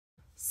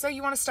So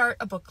you want to start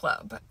a book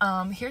club.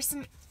 Here's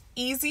some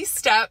easy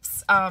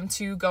steps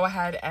to go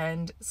ahead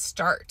and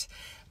start.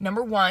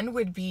 Number one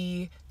would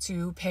be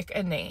to pick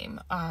a name.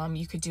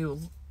 You could do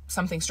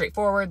something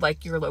straightforward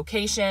like your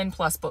location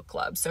plus book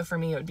club. So for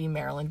me, it would be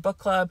Maryland Book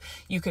Club.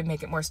 You could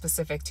make it more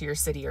specific to your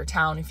city or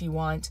town if you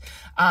want.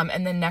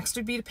 And then next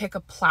would be to pick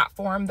a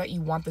platform that you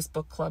want this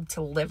book club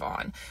to live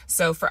on.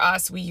 So for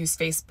us, we use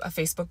a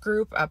Facebook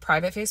group, a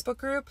private Facebook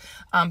group,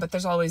 but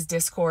there's always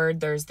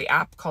Discord. There's the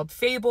app called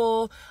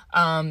Fable.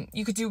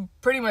 You could do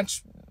pretty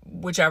much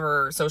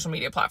whichever social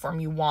media platform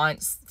you want.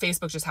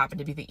 Facebook just happened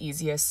to be the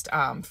easiest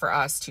for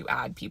us to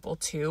add people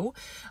to.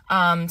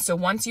 So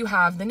once you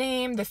have the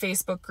name, the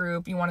Facebook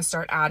group, you want to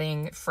start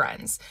adding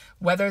friends,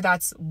 whether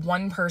that's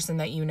one person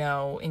that you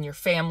know in your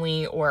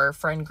family or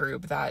friend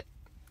group that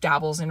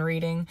dabbles in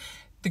reading.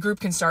 The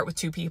group can start with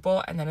 2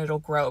 people and then it'll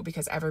grow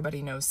because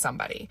everybody knows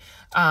somebody.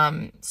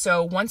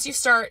 So once you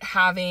start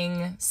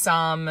having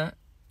some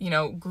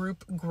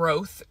group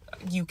growth,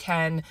 you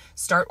can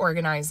start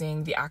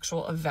organizing the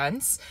actual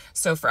events.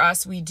 So for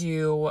us, we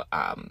do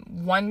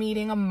 1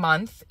 meeting a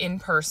month in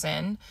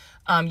person.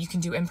 You can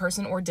do in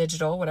person or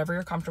digital, whatever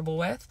you're comfortable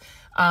with.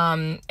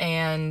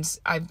 And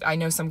I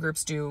know some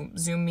groups do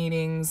Zoom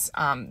meetings.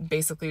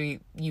 Basically,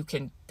 you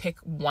can pick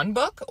one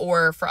book,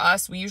 or for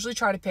us, we usually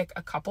try to pick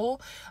a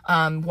couple,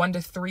 1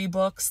 to 3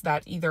 books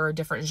that either are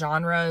different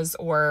genres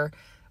or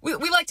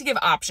we like to give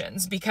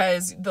options,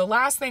 because the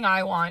last thing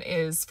I want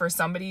is for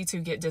somebody to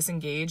get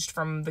disengaged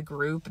from the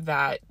group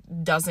that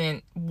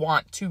doesn't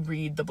want to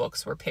read the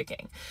books we're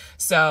picking.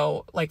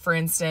 So like, for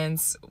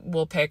instance,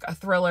 we'll pick a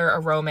thriller,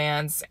 a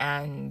romance,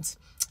 and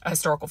a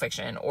historical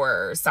fiction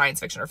or science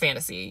fiction or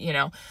fantasy,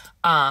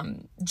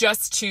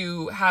 just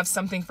to have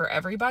something for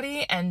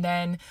everybody. And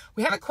then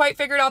we haven't quite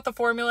figured out the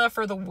formula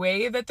for the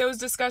way that those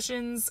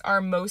discussions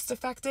are most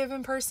effective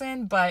in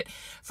person. But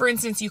for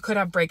instance, you could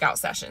have breakout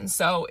sessions.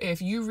 So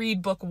if you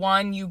read book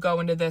 1, you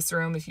go into this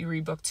room. If you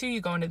read book 2,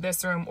 you go into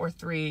this room, or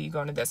 3, you go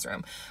into this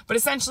room. But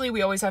essentially,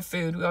 we always have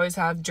food. We always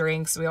have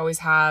drinks. We always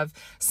have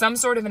some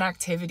sort of an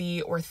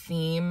activity or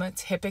theme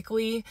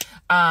typically.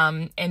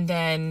 And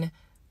then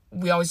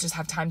we always just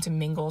have time to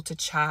mingle, to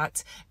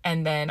chat.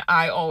 And then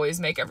I always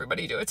make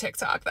everybody do a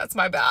TikTok. That's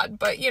my bad.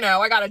 But,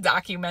 I got to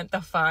document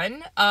the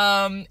fun.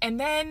 And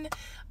then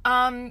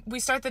we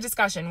start the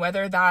discussion,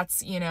 whether that's,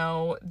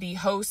 the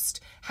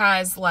host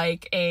has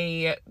like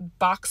a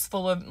box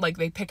full of, like,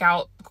 they pick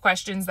out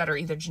questions that are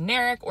either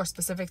generic or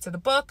specific to the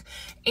book.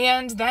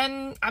 And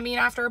then,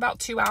 after about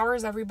 2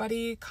 hours,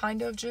 everybody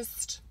kind of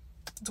just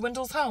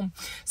dwindles home.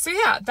 So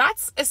yeah,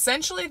 that's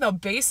essentially the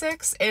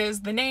basics: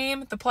 is the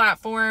name, the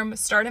platform,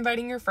 start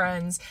inviting your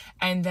friends,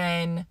 and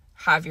then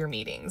have your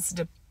meetings.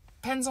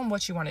 Depends on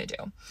what you want to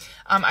do.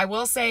 I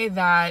will say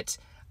that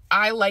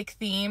I like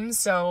themes.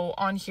 So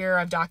on here,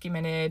 I've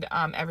documented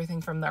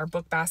everything from our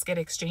book basket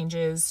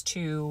exchanges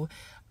to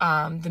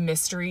the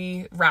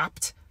mystery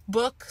wrapped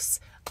books.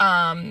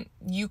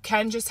 You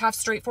can just have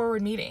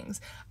straightforward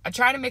meetings. I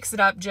try to mix it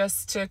up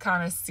just to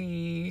kind of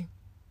see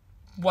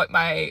what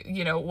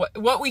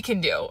what we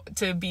can do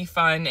to be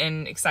fun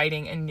and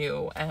exciting and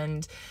new.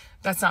 And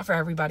that's not for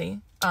everybody.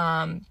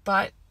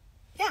 But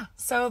yeah,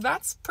 so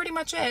that's pretty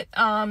much it.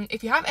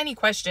 If you have any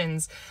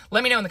questions,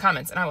 let me know in the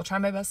comments and I will try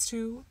my best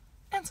to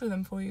answer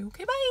them for you.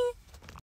 Okay, bye.